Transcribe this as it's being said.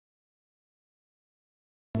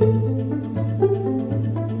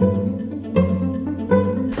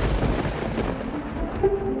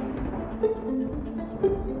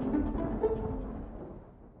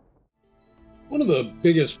One of the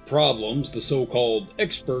biggest problems the so-called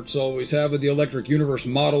experts always have with the electric universe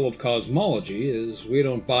model of cosmology is we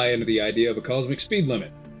don't buy into the idea of a cosmic speed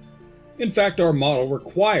limit. In fact, our model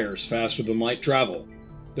requires faster than light travel.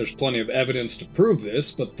 There's plenty of evidence to prove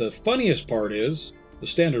this, but the funniest part is, the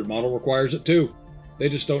standard model requires it too. They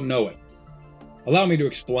just don't know it. Allow me to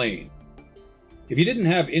explain. If you didn't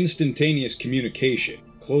have instantaneous communication,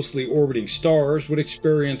 closely orbiting stars would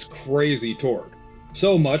experience crazy torque.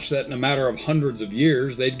 So much that in a matter of hundreds of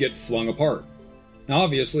years, they'd get flung apart. Now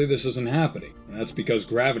obviously this isn't happening, and that's because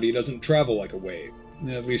gravity doesn't travel like a wave,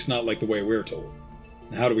 at least not like the way we're told.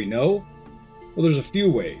 Now, how do we know? Well, there's a few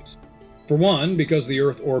ways. For one, because the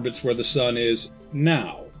Earth orbits where the Sun is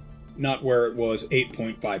now, not where it was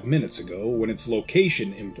 8.5 minutes ago, when its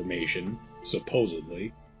location information,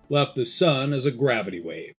 supposedly, left the Sun as a gravity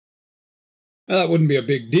wave. Now that wouldn't be a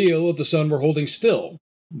big deal if the Sun were holding still,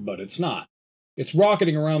 but it's not. It's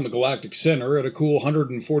rocketing around the galactic center at a cool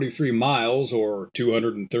 143 miles or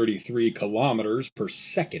 233 kilometers per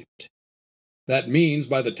second. That means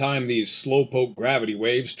by the time these slowpoke gravity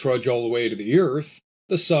waves trudge all the way to the Earth,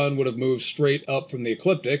 the Sun would have moved straight up from the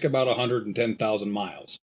ecliptic about 110,000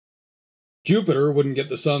 miles. Jupiter wouldn't get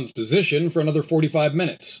the Sun's position for another 45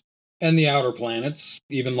 minutes, and the outer planets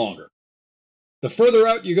even longer. The further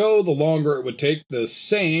out you go, the longer it would take the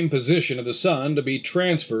same position of the Sun to be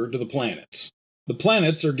transferred to the planets. The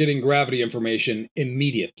planets are getting gravity information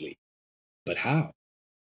immediately. But how?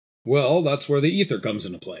 Well, that's where the ether comes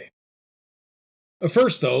into play.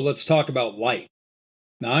 First, though, let's talk about light.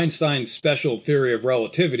 Now, Einstein's special theory of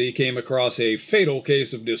relativity came across a fatal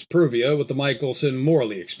case of dyspruvia with the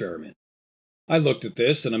Michelson-Morley experiment. I looked at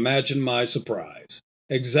this and imagined my surprise.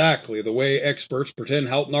 Exactly the way experts pretend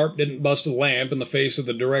Haltnarp didn't bust a lamp in the face of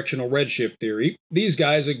the directional redshift theory, these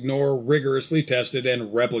guys ignore rigorously tested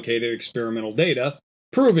and replicated experimental data,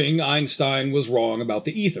 proving Einstein was wrong about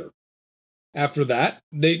the ether. After that,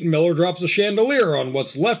 Dayton Miller drops a chandelier on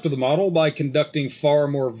what's left of the model by conducting far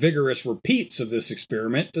more vigorous repeats of this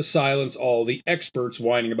experiment to silence all the experts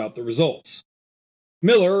whining about the results.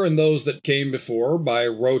 Miller and those that came before, by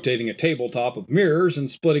rotating a tabletop of mirrors and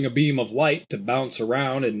splitting a beam of light to bounce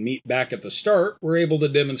around and meet back at the start, were able to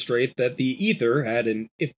demonstrate that the ether had an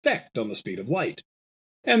effect on the speed of light,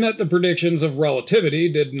 and that the predictions of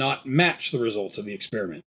relativity did not match the results of the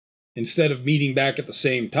experiment. Instead of meeting back at the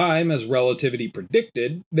same time as relativity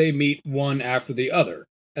predicted, they meet one after the other,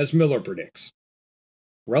 as Miller predicts.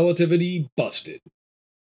 Relativity busted.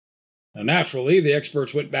 Now, naturally, the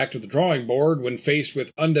experts went back to the drawing board when faced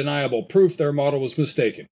with undeniable proof their model was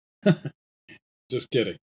mistaken. Just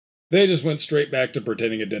kidding. They just went straight back to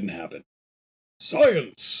pretending it didn't happen.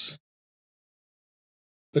 Science!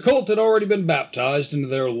 The cult had already been baptized into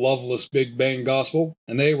their loveless Big Bang gospel,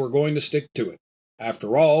 and they were going to stick to it.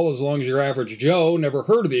 After all, as long as your average Joe never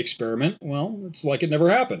heard of the experiment, well, it's like it never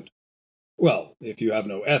happened. Well, if you have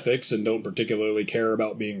no ethics and don't particularly care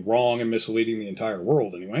about being wrong and misleading the entire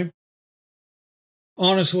world, anyway.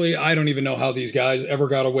 Honestly, I don't even know how these guys ever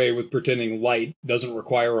got away with pretending light doesn't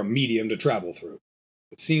require a medium to travel through.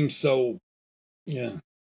 It seems so...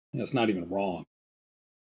 it's not even wrong.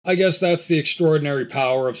 I guess that's the extraordinary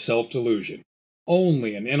power of self-delusion.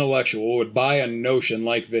 Only an intellectual would buy a notion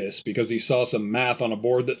like this because he saw some math on a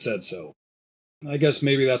board that said so. I guess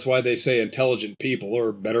maybe that's why they say intelligent people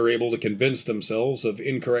are better able to convince themselves of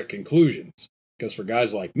incorrect conclusions. Because for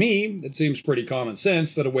guys like me, it seems pretty common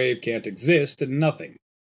sense that a wave can't exist in nothing.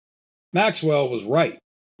 Maxwell was right.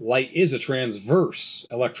 Light is a transverse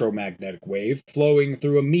electromagnetic wave flowing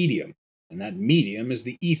through a medium, and that medium is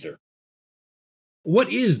the ether.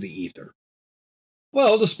 What is the ether?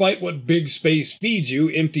 Well, despite what big space feeds you,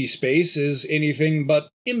 empty space is anything but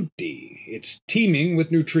empty. It's teeming with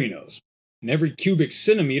neutrinos, and every cubic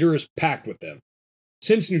centimeter is packed with them.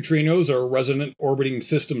 Since neutrinos are resonant orbiting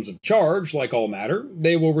systems of charge, like all matter,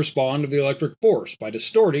 they will respond to the electric force by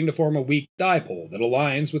distorting to form a weak dipole that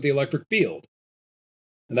aligns with the electric field.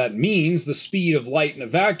 And that means the speed of light in a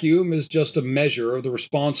vacuum is just a measure of the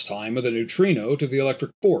response time of the neutrino to the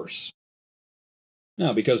electric force.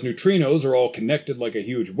 Now, because neutrinos are all connected like a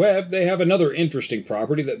huge web, they have another interesting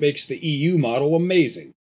property that makes the EU model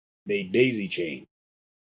amazing. They daisy chain.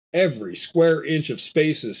 Every square inch of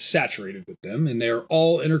space is saturated with them, and they are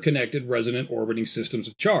all interconnected resonant orbiting systems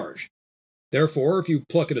of charge. Therefore, if you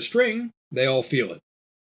pluck at a string, they all feel it.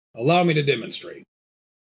 Allow me to demonstrate.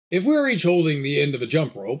 If we're each holding the end of a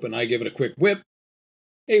jump rope and I give it a quick whip,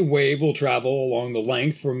 a wave will travel along the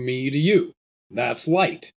length from me to you. That's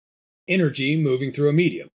light. Energy moving through a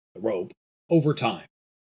medium, the rope, over time.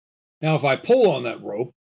 Now, if I pull on that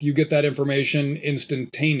rope, you get that information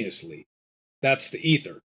instantaneously. That's the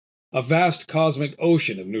ether. a vast cosmic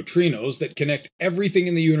ocean of neutrinos that connect everything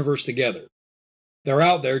in the universe together. They're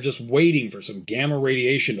out there just waiting for some gamma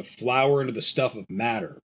radiation to flower into the stuff of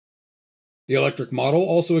matter. The electric model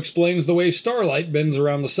also explains the way starlight bends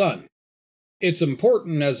around the sun. It's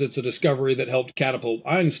important as it's a discovery that helped catapult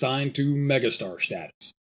Einstein to megastar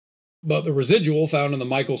status. But the residual found in the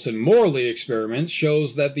Michelson-Morley experiments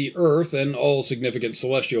shows that the Earth and all significant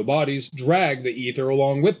celestial bodies drag the ether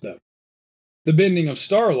along with them. The bending of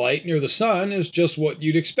starlight near the sun is just what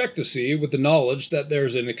you'd expect to see with the knowledge that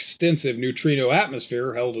there's an extensive neutrino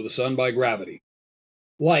atmosphere held to the sun by gravity.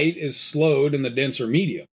 Light is slowed in the denser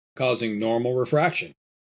medium, causing normal refraction,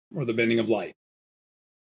 or the bending of light.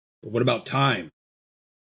 But what about time?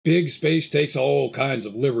 Big space takes all kinds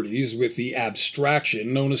of liberties with the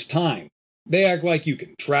abstraction known as time. They act like you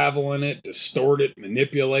can travel in it, distort it,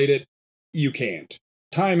 manipulate it. You can't.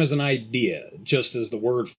 Time is an idea, just as the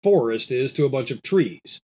word forest is to a bunch of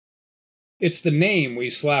trees. It's the name we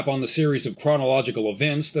slap on the series of chronological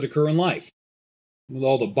events that occur in life. With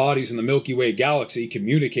all the bodies in the Milky Way galaxy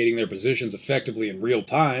communicating their positions effectively in real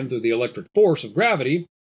time through the electric force of gravity,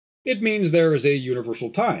 it means there is a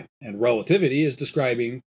universal time, and relativity is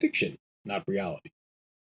describing fiction, not reality.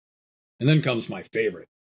 And then comes my favorite,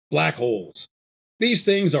 black holes. These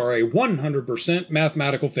things are a 100%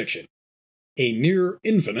 mathematical fiction. A near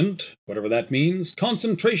infinite, whatever that means,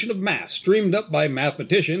 concentration of mass streamed up by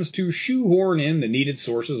mathematicians to shoehorn in the needed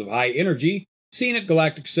sources of high energy seen at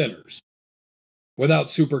galactic centers. Without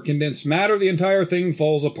supercondensed matter, the entire thing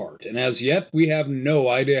falls apart, and as yet we have no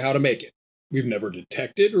idea how to make it. We've never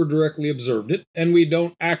detected or directly observed it, and we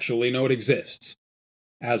don't actually know it exists.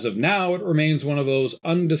 As of now, it remains one of those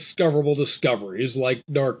undiscoverable discoveries like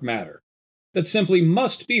dark matter, that simply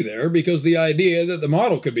must be there because the idea that the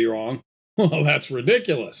model could be wrong, well, that's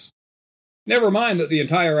ridiculous. Never mind that the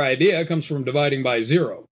entire idea comes from dividing by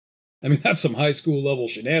zero. I mean, that's some high school level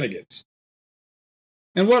shenanigans.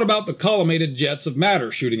 And what about the collimated jets of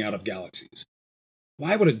matter shooting out of galaxies?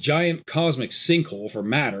 Why would a giant cosmic sinkhole for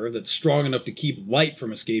matter that's strong enough to keep light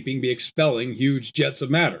from escaping be expelling huge jets of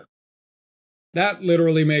matter? That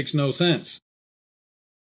literally makes no sense.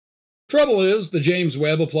 Trouble is, the James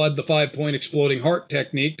Webb applied the 5-point exploding heart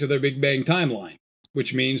technique to their Big Bang timeline,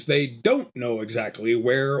 which means they don't know exactly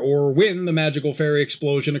where or when the magical fairy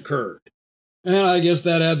explosion occurred. And I guess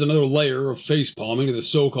that adds another layer of facepalming to the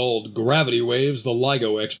so-called gravity waves the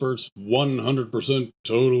LIGO experts 100%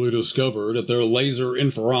 totally discovered at their Laser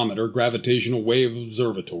Interferometer Gravitational Wave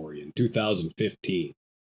Observatory in 2015.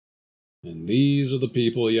 And these are the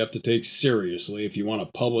people you have to take seriously if you want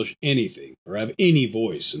to publish anything or have any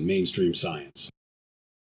voice in mainstream science.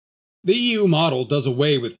 The EU model does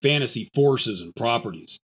away with fantasy forces and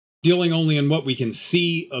properties, dealing only in what we can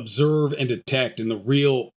see, observe, and detect in the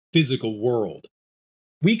real physical world.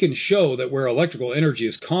 We can show that where electrical energy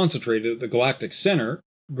is concentrated at the galactic center,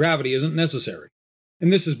 gravity isn't necessary.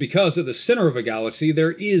 And this is because at the center of a galaxy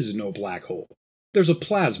there is no black hole. There's a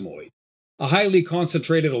plasmoid, a highly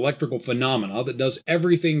concentrated electrical phenomena that does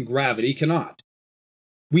everything gravity cannot.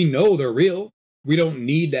 We know they're real. We don't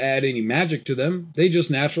need to add any magic to them. They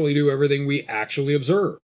just naturally do everything we actually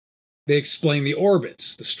observe. They explain the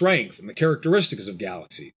orbits, the strength, and the characteristics of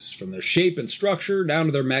galaxies, from their shape and structure down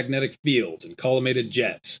to their magnetic fields and collimated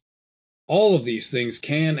jets. All of these things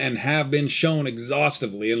can and have been shown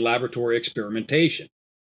exhaustively in laboratory experimentation.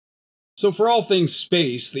 So for all things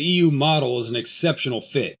space, the EU model is an exceptional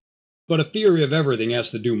fit, but a theory of everything has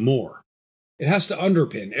to do more. It has to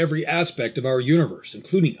underpin every aspect of our universe,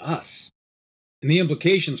 including us. And the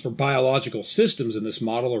implications for biological systems in this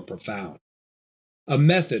model are profound. A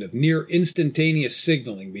method of near instantaneous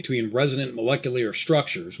signaling between resonant molecular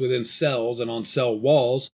structures within cells and on cell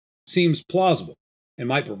walls seems plausible and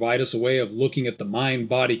might provide us a way of looking at the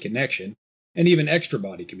mind-body connection and even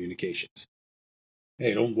extra-body communications.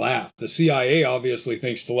 Hey, don't laugh. The CIA obviously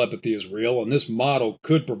thinks telepathy is real, and this model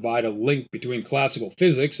could provide a link between classical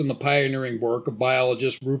physics and the pioneering work of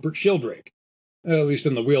biologist Rupert Sheldrake, at least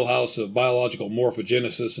in the wheelhouse of biological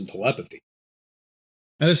morphogenesis and telepathy.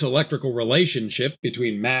 Now, this electrical relationship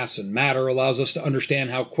between mass and matter allows us to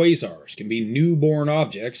understand how quasars can be newborn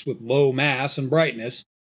objects with low mass and brightness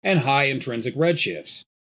and high intrinsic redshifts.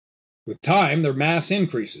 With time, their mass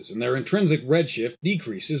increases and their intrinsic redshift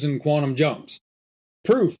decreases in quantum jumps.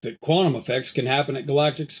 Proof that quantum effects can happen at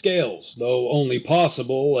galactic scales, though only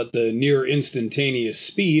possible at the near instantaneous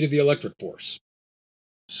speed of the electric force.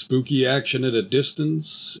 Spooky action at a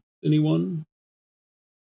distance, anyone?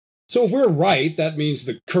 So if we're right, that means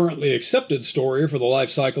the currently accepted story for the life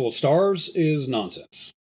cycle of stars is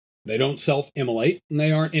nonsense. They don't self-immolate, and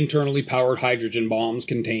they aren't internally powered hydrogen bombs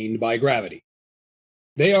contained by gravity.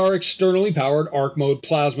 They are externally powered arc-mode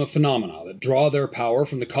plasma phenomena that draw their power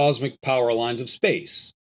from the cosmic power lines of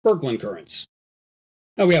space, Birkeland currents.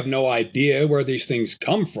 Now, we have no idea where these things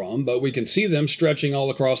come from, but we can see them stretching all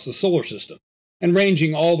across the solar system, and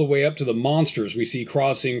ranging all the way up to the monsters we see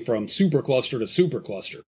crossing from supercluster to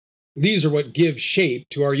supercluster. These are what give shape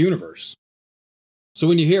to our universe. So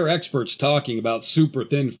when you hear experts talking about super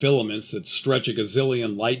thin filaments that stretch a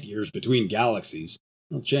gazillion light years between galaxies,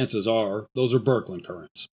 well, chances are those are Birkeland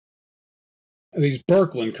currents. These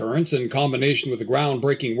Birkeland currents, in combination with the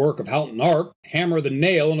groundbreaking work of Houghton Arp, hammer the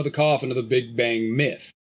nail into the coffin of the Big Bang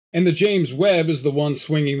myth. And the James Webb is the one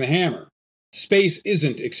swinging the hammer. Space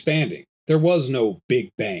isn't expanding. There was no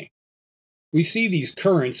Big Bang. We see these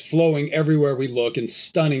currents flowing everywhere we look in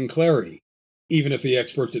stunning clarity, even if the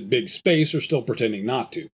experts at Big Space are still pretending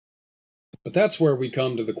not to. But that's where we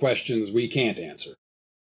come to the questions we can't answer.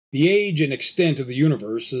 The age and extent of the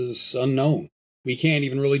universe is unknown. We can't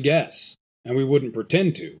even really guess, and we wouldn't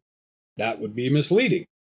pretend to. That would be misleading.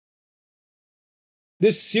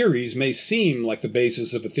 This series may seem like the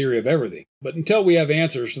basis of a theory of everything, but until we have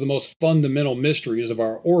answers to the most fundamental mysteries of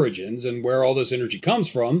our origins and where all this energy comes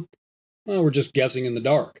from, well, we're just guessing in the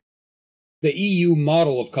dark. The EU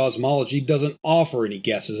model of cosmology doesn't offer any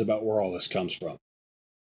guesses about where all this comes from.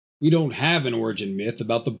 We don't have an origin myth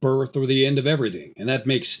about the birth or the end of everything, and that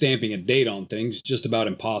makes stamping a date on things just about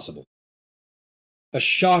impossible. A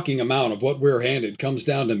shocking amount of what we're handed comes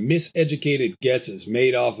down to miseducated guesses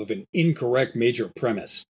made off of an incorrect major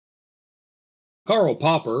premise. Karl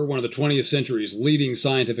Popper, one of the 20th century's leading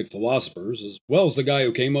scientific philosophers, as well as the guy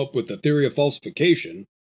who came up with the theory of falsification,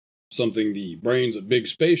 something the brains of Big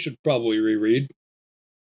Space should probably reread,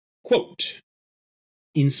 quote,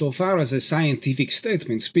 "Insofar as a scientific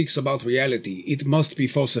statement speaks about reality, it must be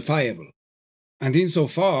falsifiable. And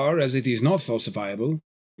insofar as it is not falsifiable,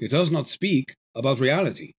 it does not speak about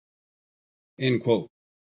reality." End quote.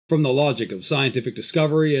 From The Logic of Scientific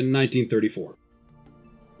Discovery in 1934.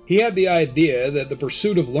 He had the idea that the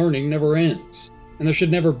pursuit of learning never ends, and there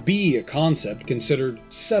should never be a concept considered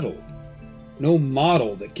settled. No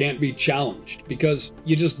model that can't be challenged, because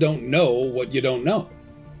you just don't know what you don't know.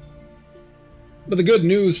 But the good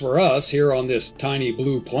news for us here on this tiny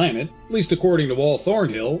blue planet, at least according to Wal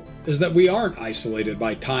Thornhill, is that we aren't isolated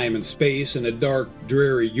by time and space in a dark,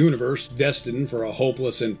 dreary universe destined for a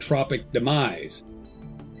hopeless entropic demise.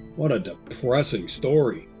 What a depressing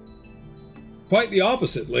story. Quite the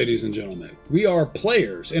opposite, ladies and gentlemen. We are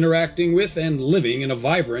players interacting with and living in a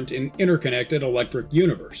vibrant and interconnected electric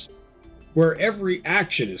universe, where every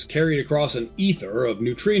action is carried across an ether of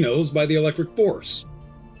neutrinos by the electric force.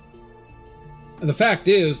 The fact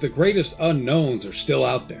is, the greatest unknowns are still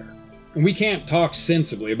out there, and we can't talk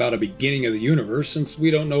sensibly about a beginning of the universe since we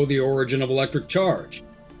don't know the origin of electric charge,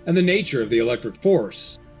 and the nature of the electric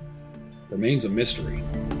force remains a mystery.